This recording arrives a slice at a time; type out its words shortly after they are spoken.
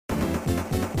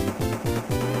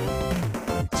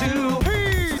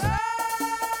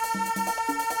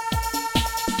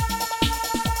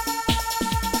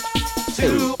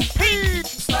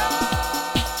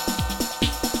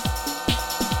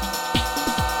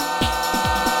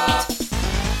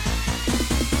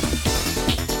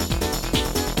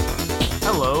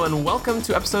everyone. Welcome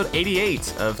to episode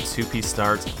 88 of 2P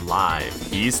Start Live.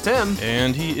 He's Tim.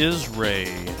 And he is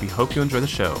Ray. We hope you enjoy the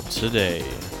show. Today.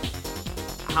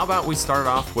 How about we start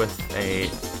off with a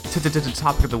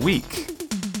topic of the week?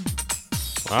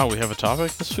 Wow, we have a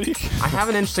topic this week? I have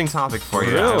an interesting topic for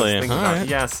you. Really?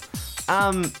 Yes.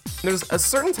 There's a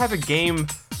certain type of game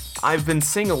I've been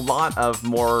seeing a lot of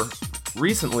more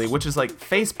recently, which is like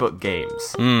Facebook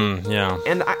games. Yeah.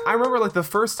 And I remember like the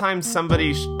first time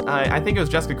somebody, I think it was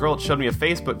Jessica Girl, showed me a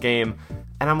Facebook game,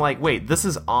 and I'm like, wait, this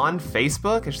is on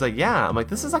Facebook? And she's like, yeah. I'm like,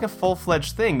 this is like a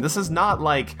full-fledged thing. This is not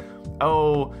like,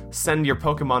 oh, send your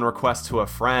Pokemon request to a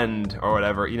friend or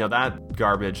whatever, you know, that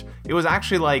garbage. It was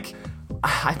actually like,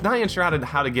 I'm not even sure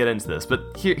how to get into this,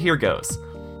 but here goes.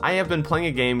 I have been playing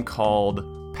a game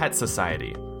called Pet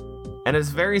Society. And it's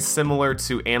very similar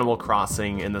to Animal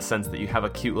Crossing in the sense that you have a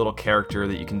cute little character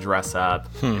that you can dress up,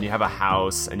 and you have a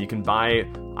house, and you can buy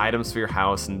items for your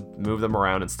house and move them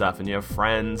around and stuff, and you have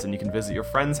friends, and you can visit your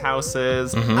friends'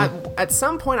 houses. At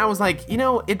some point, I was like, you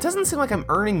know, it doesn't seem like I'm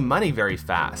earning money very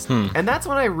fast. And that's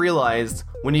when I realized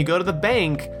when you go to the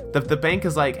bank, the bank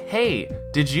is like, hey,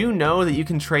 did you know that you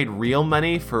can trade real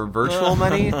money for virtual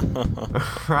money?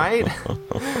 Right?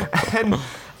 And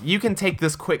you can take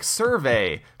this quick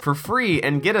survey for free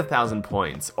and get 1,000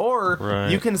 points. Or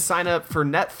you can sign up for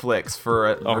Netflix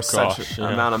for such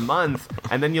amount a month,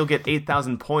 and then you'll get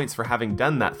 8,000 points for having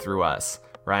done that through us.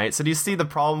 Right? So do you see the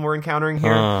problem we're encountering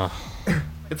here?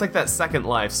 It's like that Second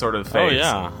Life sort of phase. Oh,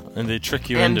 yeah. And they trick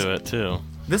you into it, too.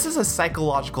 This is a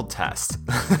psychological test.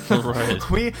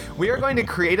 Right. We are going to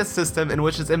create a system in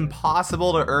which it's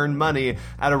impossible to earn money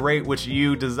at a rate which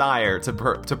you desire to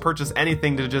purchase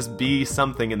anything to just be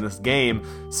something in this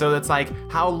game. So it's like,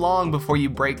 how long before you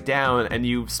break down and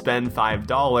you spend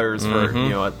 $5 for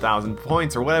 1,000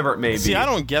 points or whatever it may be? See, I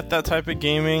don't get that type of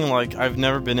gaming. Like, I've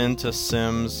never been into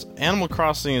Sims. Animal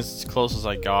Crossing is as close as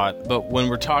I got. But when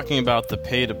we're talking about the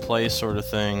pay-to-play sort of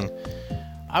thing,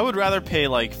 I would rather pay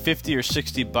like $50 or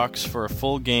 $60 for a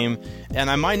full game, and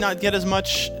I might not get as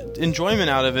much enjoyment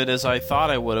out of it as I thought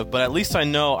I would have, but at least I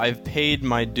know I've paid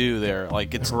my due there.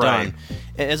 Like, it's done.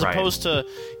 As opposed to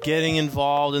getting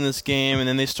involved in this game, and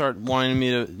then they start wanting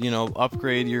me to,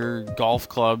 upgrade your golf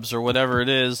clubs or whatever it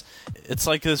is. It's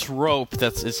like this rope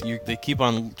they keep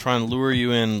on trying to lure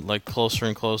you in like closer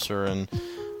and closer, and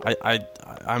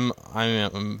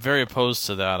I'm very opposed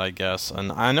to that, I guess.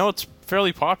 And I know it's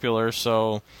fairly popular,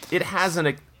 so it has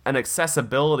an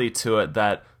accessibility to it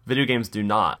that video games do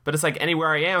not. But it's like anywhere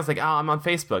I am, it's like, oh, I'm on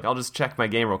Facebook, I'll just check my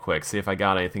game real quick, see if I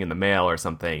got anything in the mail or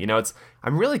something. You know,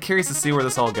 I'm really curious to see where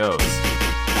this all goes.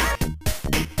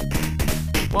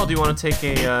 Well, do you want to take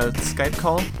a Skype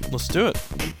call? Let's do it.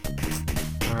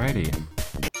 Alrighty.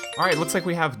 Alright, looks like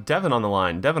we have Devin on the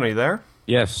line. Devin, are you there?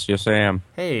 Yes, I am.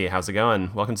 Hey, how's it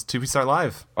going? Welcome to 2P Start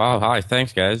Live. Oh, hi,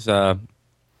 thanks guys.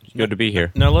 Good to be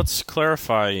here. Now let's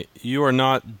clarify, you are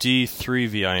not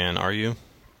D3VIN, are you?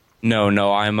 No,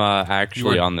 I'm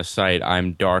actually on the site.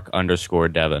 I'm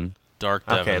dark_Devin. Dark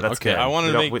Devin. Okay, that's good. I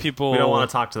wanted to make people... We don't want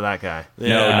to talk to that guy.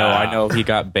 Yeah. No, I know he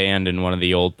got banned in one of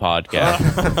the old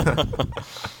podcasts.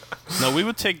 No, we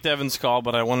would take Devin's call,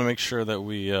 but I want to make sure that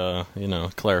we,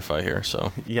 clarify here,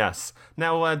 so... Yes.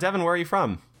 Now, Devin, where are you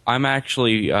from? I'm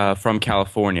actually from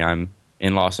California. I'm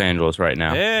in Los Angeles right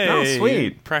now. Hey, oh,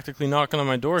 sweet. Practically knocking on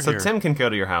my door so here. So Tim can go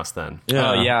to your house then.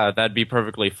 Yeah, that'd be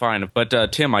perfectly fine.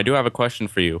 But Tim, I do have a question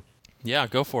for you. Yeah,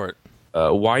 go for it.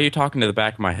 Why are you talking to the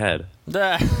back of my head?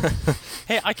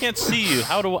 Hey, I can't see you.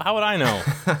 How would I know?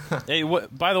 Hey,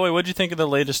 by the way, what'd you think of the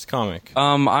latest comic?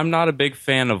 I'm not a big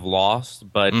fan of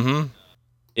Lost, but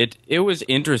it was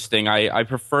interesting. I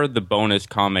preferred the bonus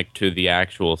comic to the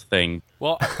actual thing.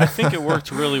 Well, I think it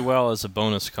worked really well as a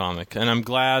bonus comic, and I'm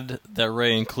glad that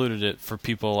Ray included it for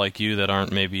people like you that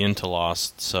aren't maybe into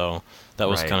Lost, so that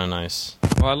was kind of nice.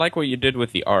 Well, I like what you did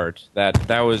with the art.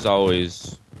 That was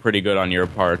always pretty good on your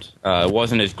part. It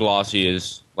wasn't as glossy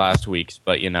as last week's,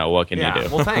 but what can you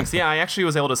do? Well, thanks. Yeah, I actually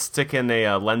was able to stick in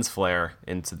a lens flare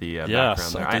into the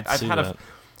background there.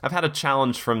 I've had a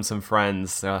challenge from some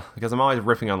friends because I'm always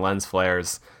ripping on lens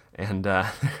flares. And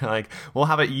like, well,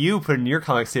 how about you put in your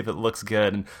comic, see if it looks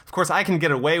good? And of course, I can get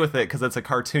away with it because it's a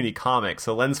cartoony comic,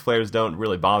 so lens flares don't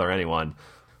really bother anyone.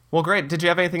 Well, great. Did you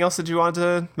have anything else that you wanted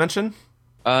to mention?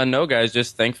 No, guys.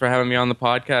 Just thanks for having me on the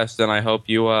podcast, and I hope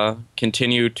you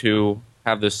continue to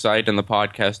have the site and the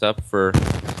podcast up for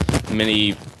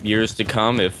many years to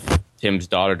come if Tim's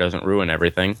daughter doesn't ruin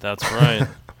everything. That's right.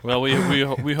 Well, we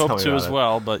hope to as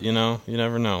well, but you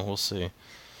never know. We'll see.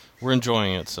 We're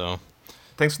enjoying it, so.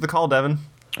 Thanks for the call, Devin.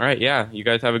 All right, yeah. You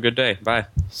guys have a good day. Bye.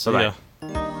 See ya.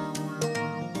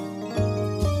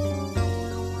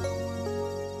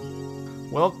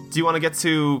 Well, do you want to get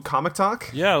to comic talk?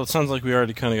 Yeah, it sounds like we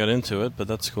already kind of got into it, but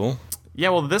that's cool. Yeah,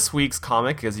 well, this week's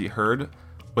comic, as you heard,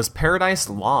 was Paradise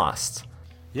Lost.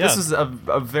 Yeah. This is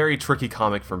a very tricky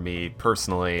comic for me,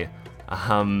 personally.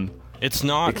 It's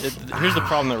not... here's the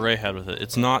problem that Ray had with it.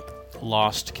 It's not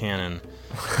Lost canon.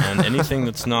 And anything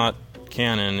that's not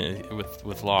canon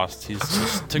with Lost, he's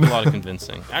just took a lot of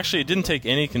convincing. Actually, it didn't take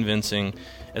any convincing.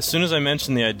 As soon as I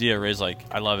mentioned the idea, Ray's like,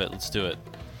 I love it, let's do it.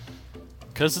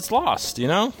 Because it's Lost, you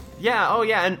know? Yeah, oh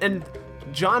yeah, and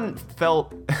John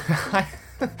felt...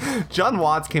 John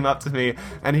Watts came up to me,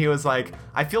 and he was like,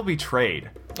 I feel betrayed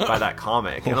by that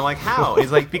comic. And I'm like, how?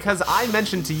 He's like, because I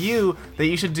mentioned to you that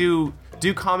you should do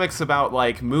comics about,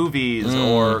 like, movies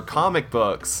or comic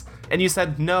books. And you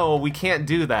said, no, we can't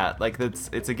do that. Like,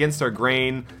 it's against our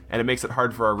grain, and it makes it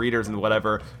hard for our readers and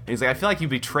whatever. And he's like, I feel like you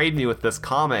betrayed me with this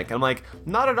comic. And I'm like,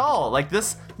 not at all. Like,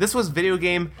 this was video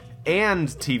game and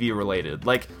TV related.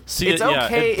 Like, it's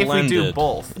okay if we do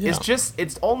both. Yeah.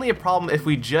 It's only a problem if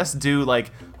we just do, like,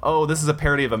 oh, this is a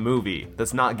parody of a movie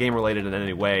that's not game related in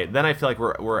any way. Then I feel like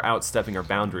we're outstepping our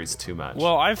boundaries too much.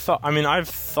 Well, I've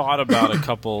thought about a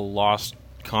couple Lost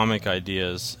comic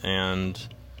ideas, and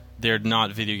they're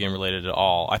not video game related at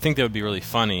all. I think they would be really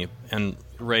funny, and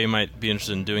Ray might be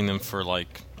interested in doing them for,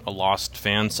 like, a Lost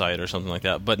fan site or something like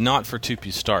that, but not for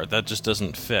 2P Start. That just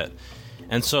doesn't fit.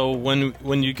 And so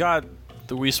when you got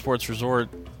the Wii Sports Resort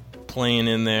playing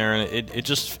in there, and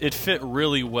it fit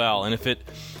really well. And if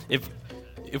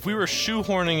we were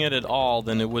shoehorning it at all,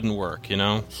 then it wouldn't work, you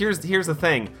know? Here's the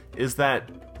thing, is that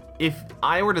if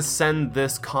I were to send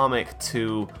this comic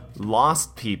to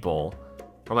Lost people,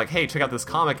 I'm like, hey, check out this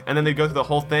comic, and then they'd go through the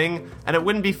whole thing, and it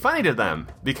wouldn't be funny to them,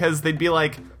 because they'd be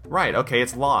like, right, okay,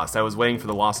 it's Lost. I was waiting for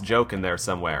the Lost joke in there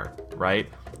somewhere, right?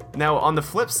 Now, on the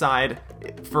flip side,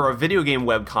 for a video game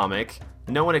webcomic,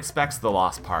 no one expects the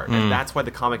Lost part, and that's why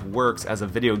the comic works as a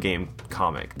video game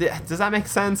comic. Does that make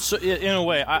sense? So, in a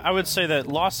way, I would say that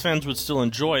Lost fans would still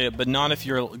enjoy it, but not if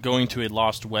you're going to a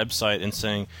Lost website and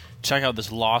saying, check out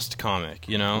this Lost comic,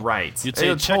 you know? Right. You'd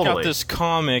say, check out this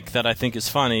comic that I think is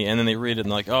funny, and then they read it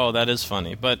and they're like, oh, that is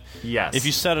funny. But yes, if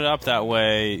you set it up that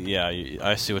way, yeah,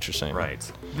 I see what you're saying.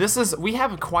 Right. We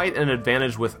have quite an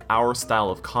advantage with our style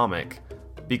of comic,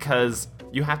 because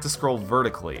you have to scroll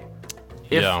vertically.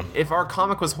 If our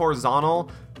comic was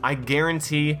horizontal, I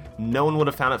guarantee no one would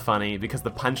have found it funny, because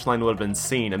the punchline would have been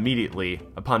seen immediately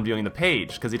upon viewing the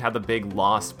page, because you'd have the big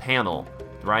Lost panel,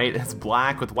 right? It's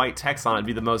black with white text on it. It'd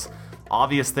be the most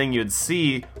obvious thing you'd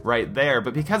see right there,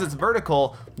 but because it's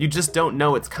vertical, you just don't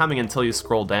know it's coming until you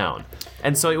scroll down.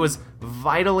 And so it was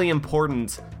vitally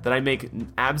important that I make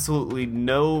absolutely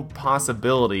no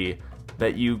possibility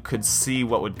that you could see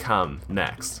what would come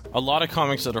next. A lot of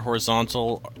comics that are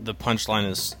horizontal, the punchline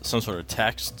is some sort of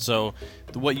text, so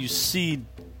what you see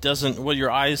what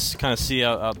your eyes kind of see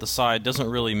out the side doesn't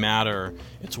really matter.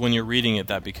 It's when you're reading it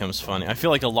that becomes funny. I feel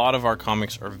like a lot of our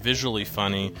comics are visually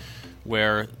funny,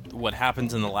 where what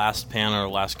happens in the last panel or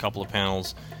last couple of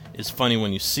panels is funny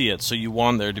when you see it, so you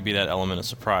want there to be that element of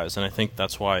surprise, and I think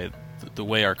that's why the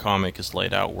way our comic is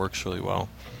laid out works really well.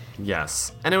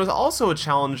 Yes, and it was also a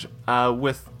challenge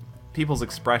with people's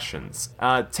expressions.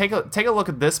 Take a look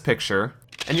at this picture,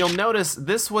 and you'll notice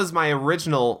this was my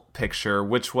original picture,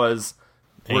 which was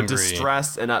we're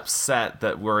distressed and upset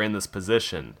that we're in this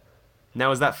position. Now,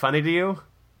 is that funny to you?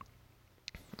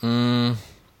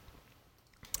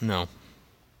 No.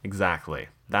 Exactly.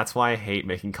 That's why I hate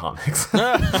making comics.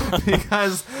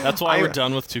 Because that's why we're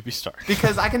done with 2P Start.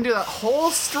 Because I can do that whole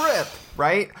strip,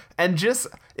 right? And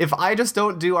if I just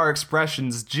don't do our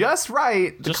expressions just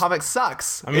right, the comic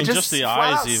sucks. I mean, it just the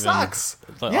eyes even. Sucks.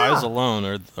 The eyes alone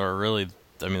are really,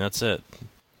 I mean, that's it.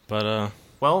 But,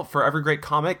 well, for every great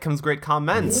comic comes great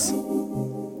comments.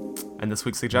 And this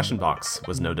week's suggestion box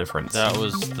was no different. That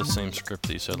was the same script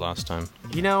that you said last time.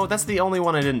 You know, that's the only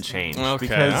one I didn't change. Okay,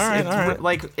 because all right.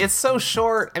 Like, it's so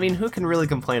short. I mean, who can really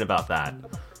complain about that?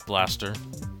 Blaster.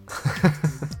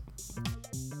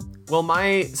 Well,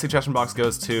 my suggestion box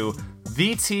goes to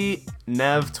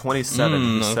VTNev27,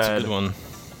 who that's said, a good one.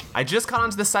 I just got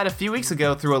onto this site a few weeks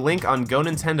ago through a link on Go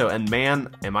Nintendo, and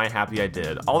man, am I happy I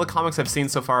did. All the comics I've seen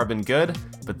so far have been good,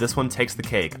 but this one takes the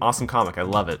cake. Awesome comic, I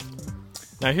love it.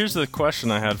 Now here's the question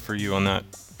I had for you on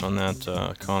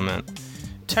that comment.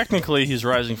 Technically, he's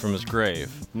rising from his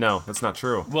grave. No, that's not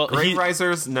true. Well, grave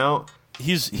risers, no.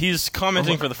 He's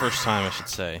commenting for the first time, I should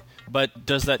say. But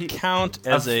does that count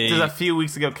as Does a few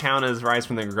weeks ago count as rise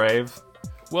from the grave?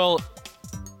 Well,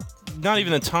 not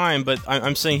even the time, but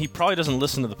I'm saying he probably doesn't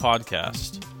listen to the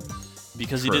podcast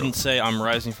because He didn't say I'm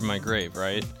rising from my grave,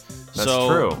 right? That's so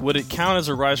true. Would it count as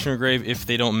a rise from your grave if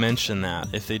they don't mention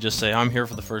that? If they just say, I'm here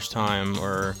for the first time,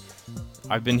 or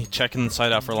I've been checking the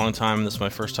site out for a long time, and this is my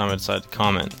first time I decided to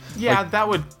comment. Yeah, that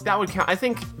would count. I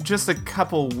think just a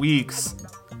couple weeks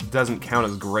doesn't count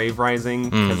as grave rising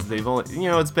because they've only,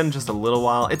 it's been just a little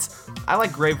while. I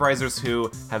like grave risers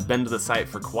who have been to the site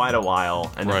for quite a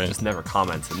while and have just never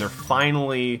commented, and they're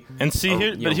finally. And see,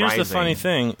 here's rising. the funny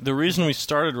thing: the reason we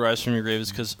started Rise from Your Grave is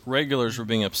because regulars were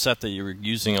being upset that you were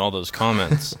using all those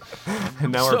comments.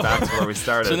 And now we're back to where we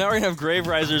started. So now we're gonna have grave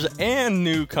risers and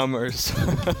newcomers.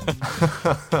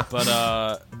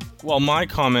 But well, my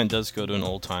comment does go to an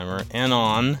old timer.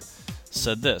 Anon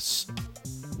said this.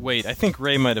 Wait, I think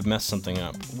Ray might have messed something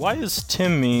up. Why is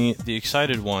Timmy, the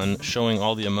excited one, showing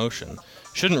all the emotion?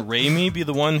 Shouldn't Raimi be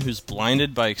the one who's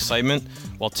blinded by excitement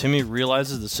while Timmy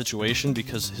realizes the situation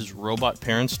because his robot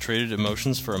parents traded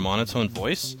emotions for a monotone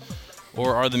voice?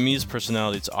 Or are the Mii's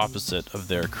personalities opposite of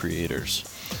their creators?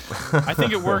 I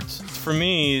think it worked for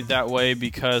me that way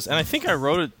because, and I think I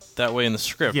wrote it that way in the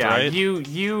script, right?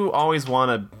 You always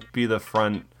want to be the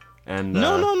front and...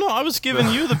 No, I was giving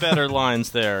you the better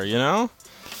lines there,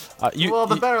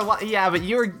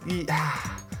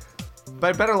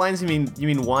 By better lines, you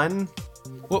mean one?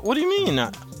 What do you mean?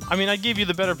 I mean, I gave you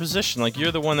the better position. Like,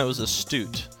 you're the one that was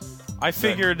astute. I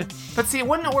figured... But see,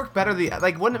 wouldn't it work better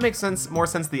wouldn't it make more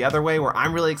sense the other way, where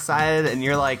I'm really excited and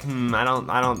you're like, I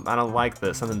don't like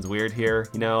this. Something's weird here.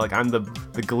 Like I'm the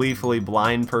gleefully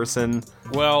blind person.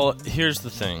 Well, here's the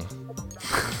thing.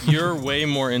 You're way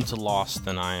more into Lost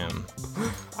than I am.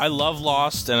 I love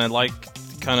Lost, and I like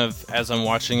kind of, as I'm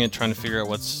watching it, trying to figure out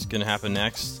what's going to happen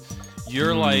next.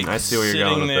 You're like I see where you're sitting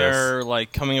going with there, this.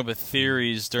 like coming up with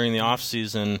theories during the off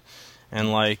season,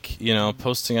 and like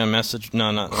posting on message. No,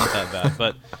 not that bad,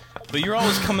 but you're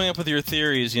always coming up with your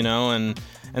theories, and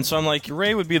so I'm like,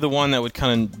 Ray would be the one that would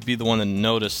kind of be the one to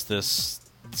notice this.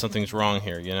 Something's wrong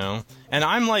here, And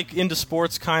I'm like into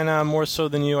sports kind of more so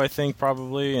than you, I think,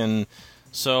 probably, and.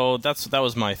 So that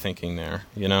was my thinking there,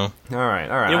 All right.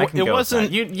 I can go with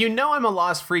that. I'm a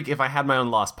Lost freak if I had my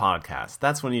own Lost podcast.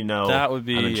 That's when that would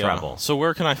be I'm in trouble. So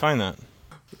where can I find that?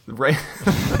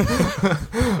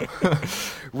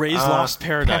 Ray's Lost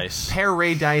Paradise.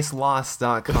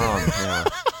 PairRayDiceLost.com. Yeah.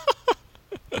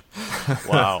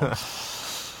 Wow.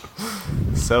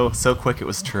 So quick it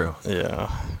was true. Yeah.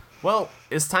 Well,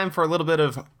 it's time for a little bit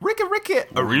of Ricka Ricket,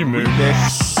 a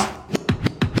remix.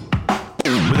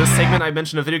 With this segment, I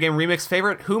mentioned a video game remix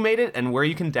favorite, who made it, and where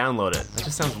you can download it. That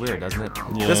just sounds weird, doesn't it?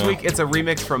 Yeah. This week, it's a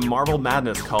remix from Marble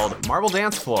Madness called Marble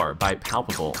Dance Floor by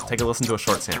Palpable. Take a listen to a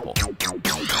short sample.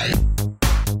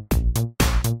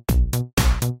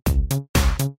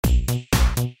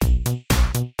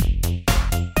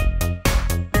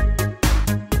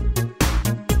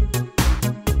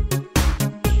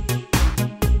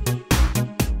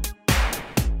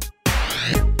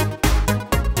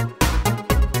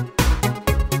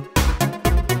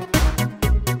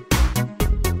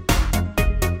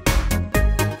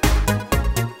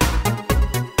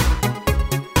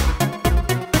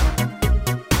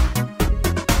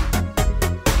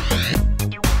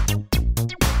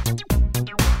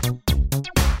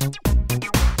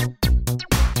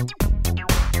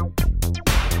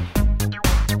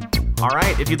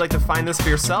 Alright, if you'd like to find this for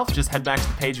yourself, just head back to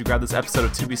the page you grabbed this episode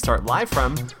of To Be Start live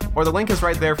from, or the link is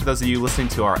right there for those of you listening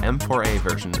to our M4A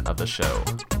version of the show.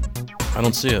 I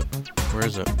don't see it. Where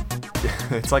is it?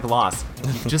 It's like Lost.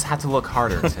 You just have to look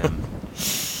harder, Tim.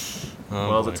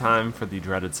 Well, the time for the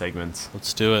dreaded segment.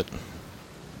 Let's do it.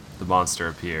 The monster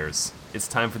appears. It's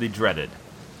time for the dreaded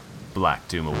Black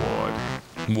Doom Award.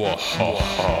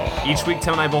 Each week,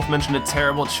 Tim and I both mentioned a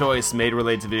terrible choice made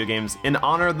related to video games in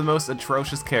honor of the most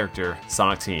atrocious character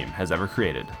Sonic Team has ever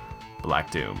created, Black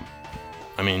Doom.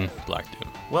 Black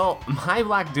Doom. Well, my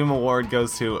Black Doom Award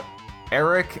goes to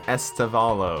Eric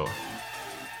Estavallo.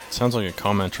 Sounds like a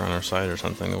commenter on our site or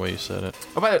something, the way you said it.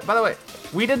 Oh, by the way,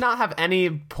 we did not have any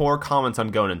poor comments on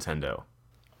Go Nintendo.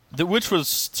 Which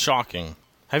was shocking.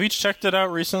 Have you checked it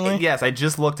out recently? Yes, I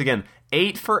just looked again.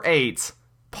 8 for 8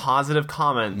 positive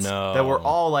comments that were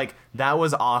all like, that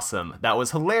was awesome, that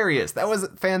was hilarious, that was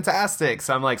fantastic.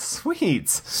 So I'm like, sweet.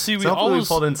 See, we so always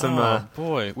pulled in some.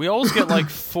 We always get like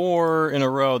 4 in a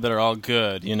row that are all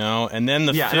good, and then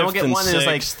the 5th and we'll get and one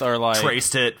 6th are like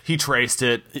he traced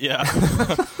it. Yeah.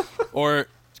 Or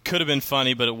could have been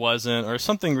funny, but it wasn't, or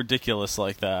something ridiculous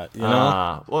like that.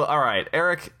 Well, all right,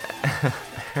 Eric,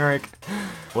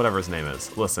 whatever his name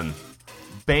is. Listen,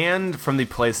 banned from the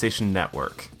PlayStation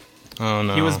Network. Oh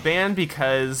no. He was banned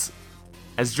because,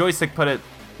 as Joystick put it,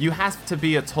 you have to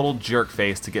be a total jerk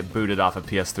face to get booted off of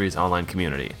PS3's online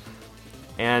community.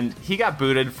 and he got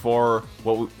booted for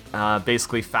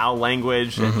basically foul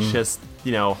language and just,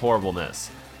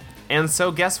 horribleness. And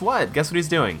so guess what? Guess what he's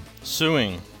doing?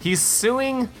 Suing. He's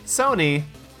suing Sony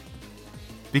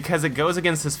because it goes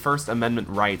against his First Amendment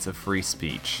rights of free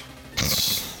speech.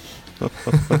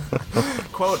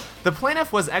 Quote, the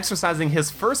plaintiff was exercising his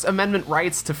First Amendment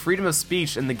rights to freedom of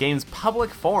speech in the game's public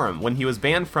forum when he was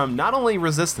banned from not only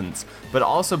Resistance, but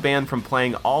also banned from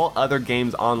playing all other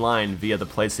games online via the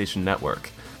PlayStation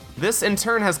Network. This, in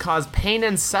turn, has caused pain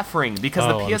and suffering because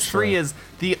the PS3 is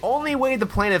the only way the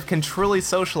plaintiff can truly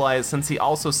socialize, since he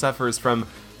also suffers from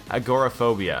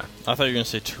agoraphobia. I thought you were going to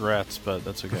say Tourette's, but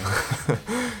that's okay.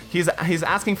 He's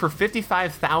asking for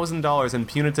 $55,000 in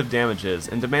punitive damages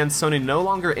and demands Sony no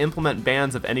longer implement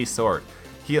bans of any sort.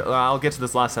 I'll get to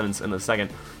this last sentence in a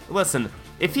second. Listen,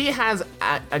 if he has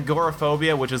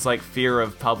agoraphobia, which is like fear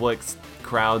of public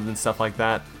crowds and stuff like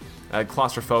that,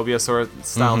 claustrophobia sort of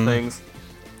style things,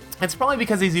 it's probably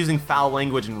because he's using foul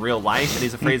language in real life and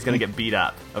he's afraid he's going to get beat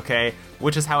up, okay?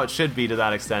 Which is how it should be to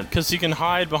that extent. Because he can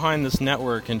hide behind this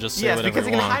network and just say whatever he wants. Yes, because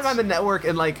he can hide behind the network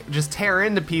and, just tear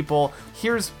into people.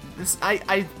 Here's this,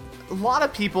 a lot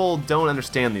of people don't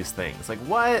understand these things. Like,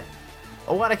 what?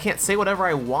 Oh, what? I can't say whatever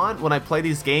I want when I play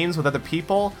these games with other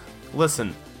people?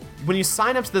 Listen, when you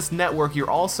sign up to this network, you're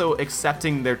also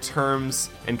accepting their terms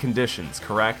and conditions,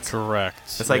 correct? Correct.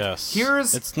 It's like,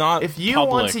 it's not if you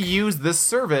public. want to use this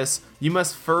service, you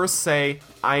must first say,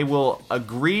 I will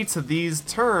agree to these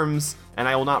terms and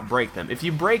I will not break them. If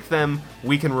you break them,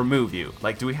 we can remove you.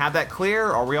 Like, do we have that clear?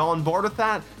 Are we all on board with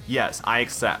that? Yes, I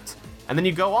accept. And then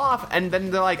you go off, and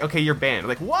then they're like, okay, you're banned.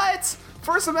 Like, what?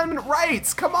 First Amendment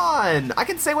rights, come on! I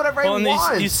can say whatever I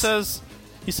want!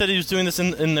 He said he was doing this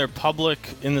in this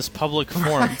public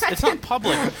forum. It's not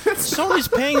public. Sony's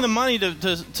paying the money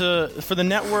for the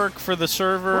network, for the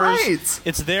servers. Right.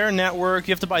 It's their network.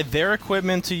 You have to buy their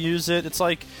equipment to use it. It's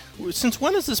like, since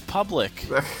when is this public?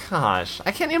 Gosh,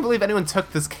 I can't even believe anyone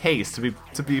took this case to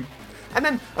be. And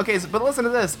then, okay, but listen to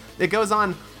this. It goes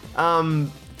on.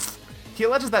 He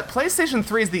alleges that PlayStation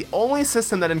 3 is the only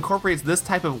system that incorporates this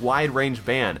type of wide-range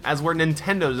ban, as where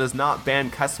Nintendo does not ban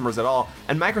customers at all,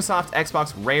 and Microsoft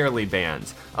Xbox rarely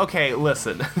bans. Okay,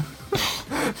 listen.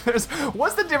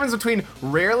 What's the difference between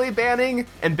rarely banning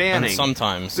and banning? And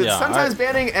sometimes, it's yeah. Sometimes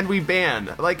banning and we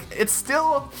ban. Like, it's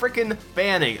still freaking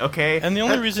banning, okay? And the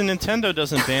only reason Nintendo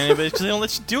doesn't ban anybody is because they don't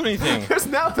let you do anything. There's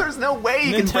no way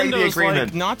you can break the Nintendo's agreement.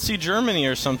 like Nazi Germany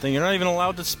or something. You're not even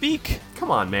allowed to speak. Come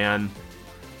on, man.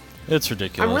 It's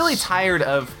ridiculous. I'm really tired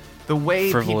of the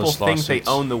way Frivolous people think they lawsuits.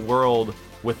 own the world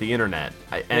with the internet.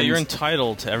 You're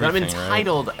entitled to everything, I'm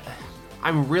entitled. Right?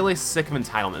 I'm really sick of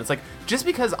entitlement. It's like, just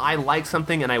because I like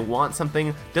something and I want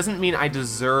something doesn't mean I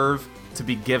deserve to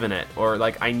be given it, or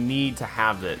like I need to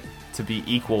have it to be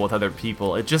equal with other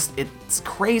people. It's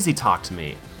crazy talk to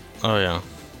me. Oh, yeah.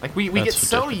 Like, we get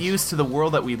so used to the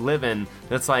world that we live in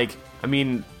that's like,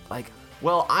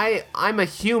 well, I'm a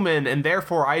human and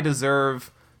therefore I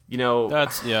deserve...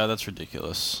 That's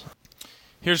ridiculous.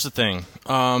 Here's the thing.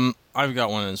 I've got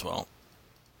one as well.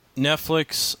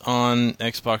 Netflix on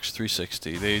Xbox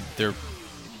 360. They're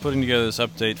putting together this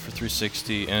update for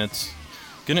 360, and it's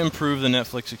going to improve the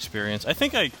Netflix experience. I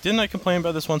think didn't I complain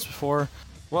about this once before?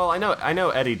 Well, I know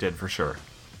Eddie did for sure.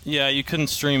 Yeah, you couldn't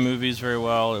stream movies very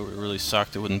well. It really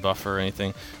sucked. It wouldn't buffer or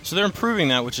anything. So they're improving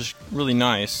that, which is really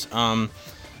nice.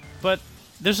 But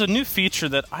there's a new feature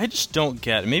that I just don't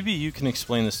get. Maybe you can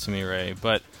explain this to me, Ray,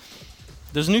 but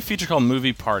there's a new feature called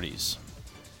Movie Parties.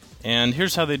 And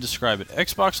here's how they describe it.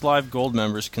 Xbox Live Gold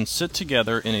members can sit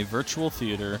together in a virtual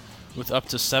theater with up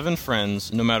to 7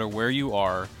 friends, no matter where you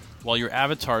are, while your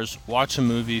avatars watch a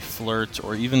movie, flirt,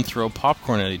 or even throw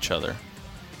popcorn at each other.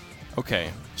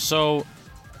 Okay, so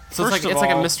it's like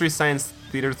a Mystery Science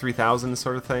Theater 3000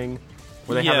 sort of thing,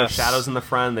 where they have their shadows in the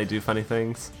front and they do funny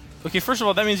things. Okay, first of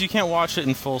all, that means you can't watch it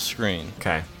in full screen.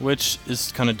 Okay. Which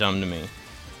is kind of dumb to me.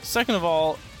 Second of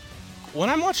all, when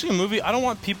I'm watching a movie, I don't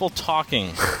want people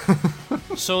talking.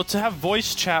 So to have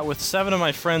voice chat with 7 of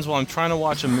my friends while I'm trying to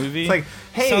watch a movie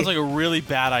sounds like a really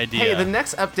bad idea. Hey, the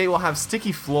next update will have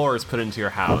sticky floors put into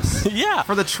your house. Yeah.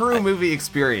 For the true movie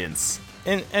experience.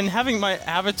 And having my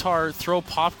avatar throw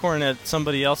popcorn at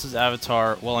somebody else's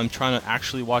avatar while I'm trying to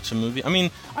actually watch a movie. I mean,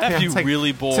 I have to be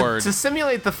really bored. To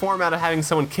simulate the format of having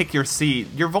someone kick your seat,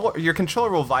 your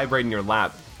controller will vibrate in your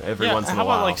lap every once in a while.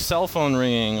 How about like cell phone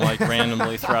ringing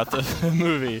randomly throughout the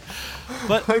movie?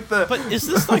 But but is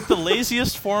this like the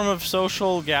laziest form of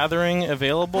social gathering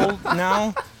available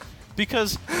now?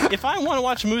 Because if I want to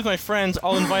watch a movie with my friends,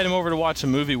 I'll invite them over to watch a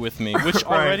movie with me, which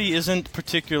already isn't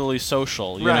particularly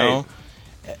social, you know?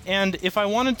 And if I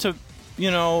wanted to,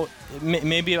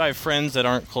 maybe I have friends that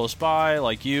aren't close by,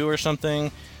 like you or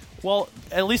something. Well,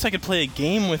 at least I could play a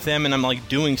game with them and I'm like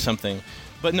doing something.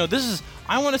 But no,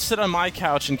 I want to sit on my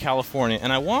couch in California,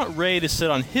 and I want Ray to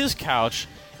sit on his couch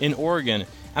in Oregon,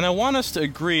 and I want us to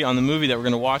agree on the movie that we're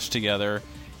going to watch together,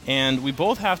 and we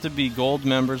both have to be gold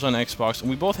members on Xbox, and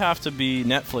we both have to be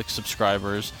Netflix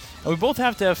subscribers, and we both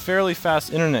have to have fairly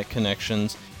fast internet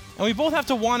connections, and we both have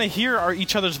to want to hear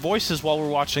each other's voices while we're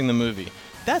watching the movie.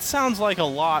 That sounds like a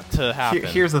lot to happen.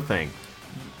 Here's the thing.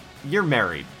 You're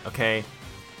married, okay?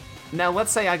 Now,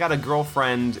 let's say I got a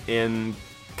girlfriend in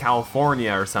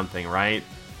California or something, right?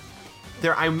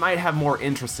 I might have more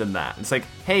interest in that. It's like,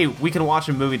 hey, we can watch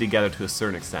a movie together to a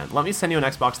certain extent. Let me send you an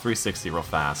Xbox 360 real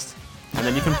fast. And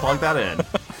then you can plug that in.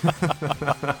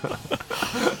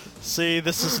 See,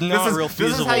 this is not real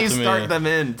feasible to me. This is how you start them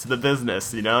into the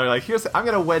business, You're like, I'm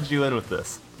going to wedge you in with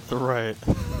this. Right.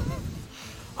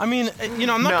 I mean,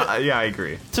 I'm not... yeah, I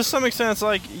agree. To some extent, it's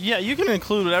like, yeah, you can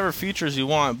include whatever features you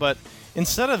want, but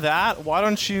instead of that, why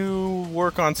don't you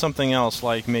work on something else,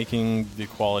 like making the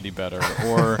quality better,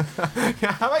 or...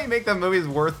 Yeah, how about you make the movies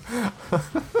worth...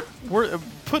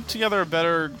 put together a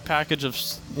better package of,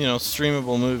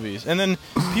 streamable movies. And then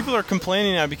people are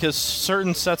complaining now because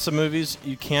certain sets of movies,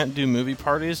 you can't do movie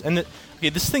parties. And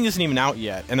this thing isn't even out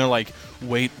yet. And they're like,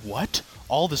 wait, what?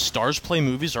 All the Stars Play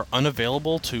movies are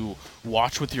unavailable to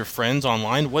watch with your friends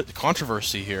online? What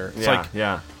controversy here? It's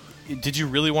yeah. Did you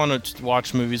really want to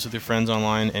watch movies with your friends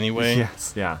online anyway?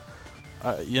 Yes, yeah.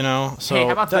 So... Hey,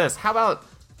 how about this? How about...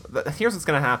 Here's what's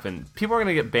going to happen. People are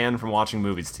going to get banned from watching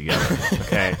movies together,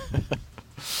 okay?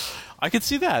 I could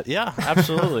see that, yeah,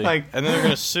 absolutely. And then they're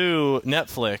going to sue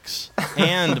Netflix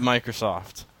and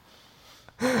Microsoft.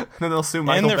 And then they'll sue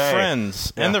Michael Bay. And their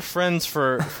friends. Yeah. And their friends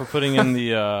for putting in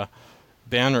the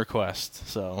ban request,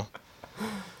 So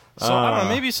I don't know,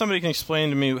 maybe somebody can explain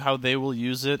to me how they will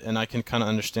use it, and I can kind of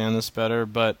understand this better,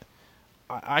 but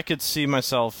I could see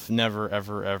myself never,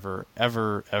 ever, ever,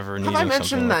 ever, ever needing something like that. Have I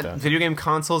mentioned that video game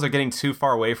consoles are getting too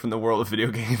far away from the world of video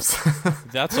games?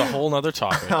 That's a whole nother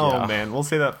topic. Oh, man. We'll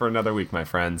say that for another week, my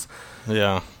friends.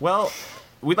 Yeah. Well,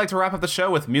 we'd like to wrap up the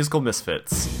show with Musical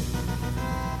Misfits.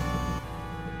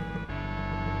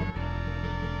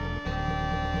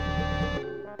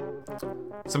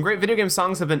 Some great video game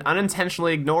songs have been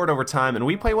unintentionally ignored over time, and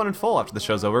we play one in full after the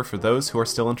show's over for those who are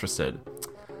still interested.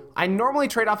 I normally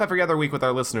trade off every other week with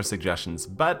our listener suggestions,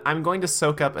 but I'm going to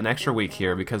soak up an extra week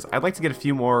here because I'd like to get a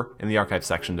few more in the archive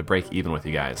section to break even with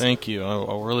you guys. Thank you.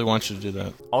 I really want you to do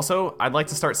that. Also, I'd like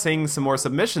to start seeing some more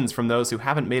submissions from those who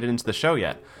haven't made it into the show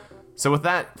yet. So with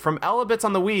that, from Ella Bits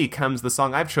on the Wii comes the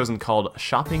song I've chosen called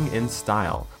Shopping in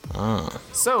Style.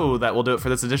 So that will do it for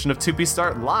this edition of 2Piece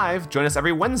Start Live. Join us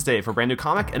every Wednesday for a brand new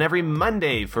comic and every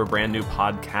Monday for a brand new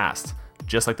podcast.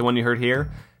 Just like the one you heard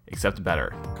here, except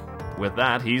better. With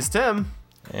that, he's Tim.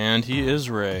 And he is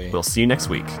Ray. We'll see you next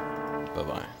week.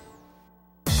 Bye-bye.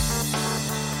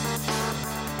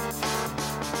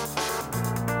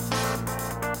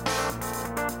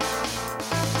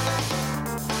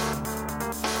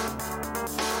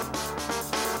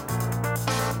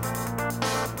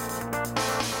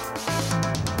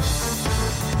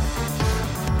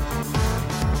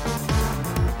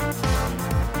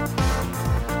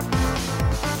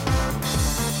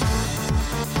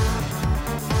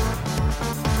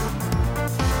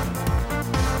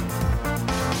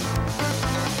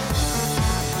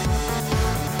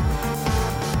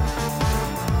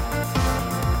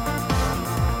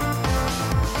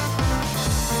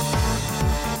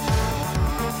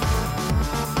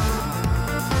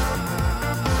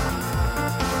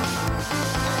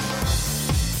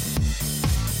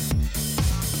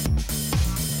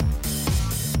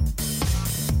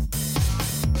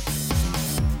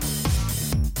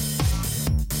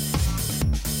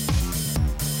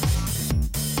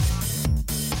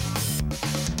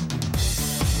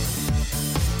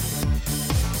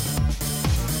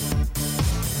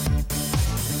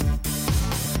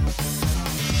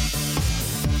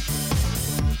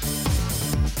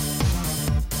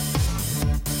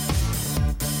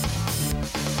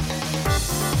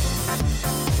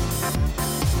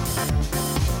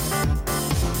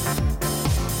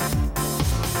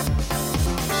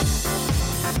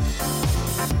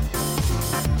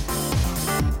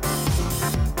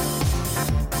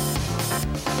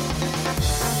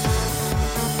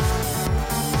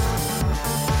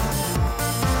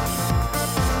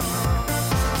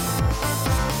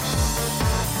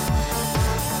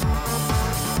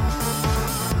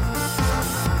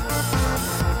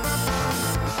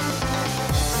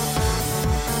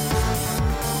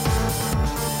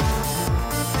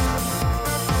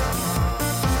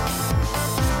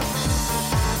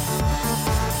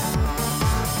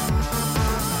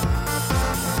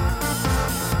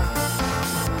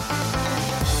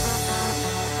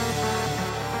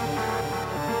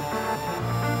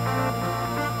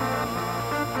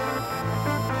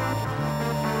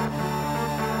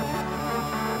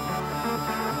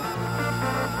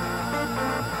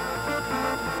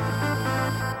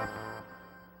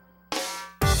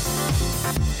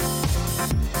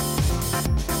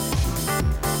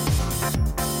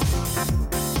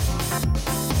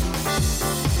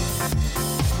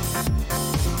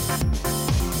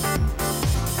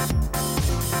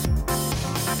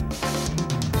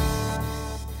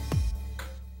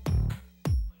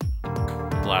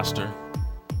 Blaster.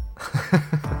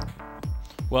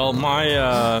 Well,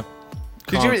 my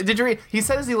Did you read? He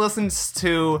says he listens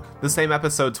to the same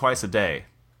episode twice a day.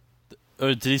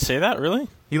 did he say that really?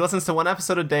 He listens to one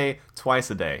episode a day,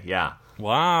 twice a day. Yeah.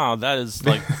 Wow, that is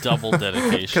like double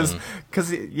dedication. Because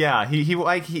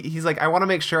he's like, I want to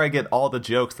make sure I get all the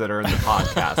jokes that are in the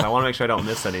podcast. I want to make sure I don't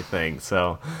miss anything.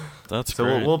 So That's so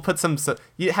great. we'll put some. Have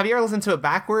you ever listened to it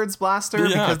backwards, Blaster? Yeah,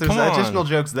 because there's come on. additional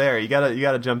jokes there. You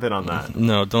gotta jump in on that.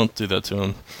 No, don't do that to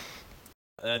him.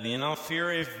 Enough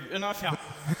here, enough.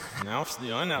 Now,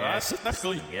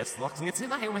 Yes, locked in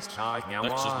the West China.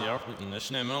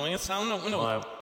 Hello.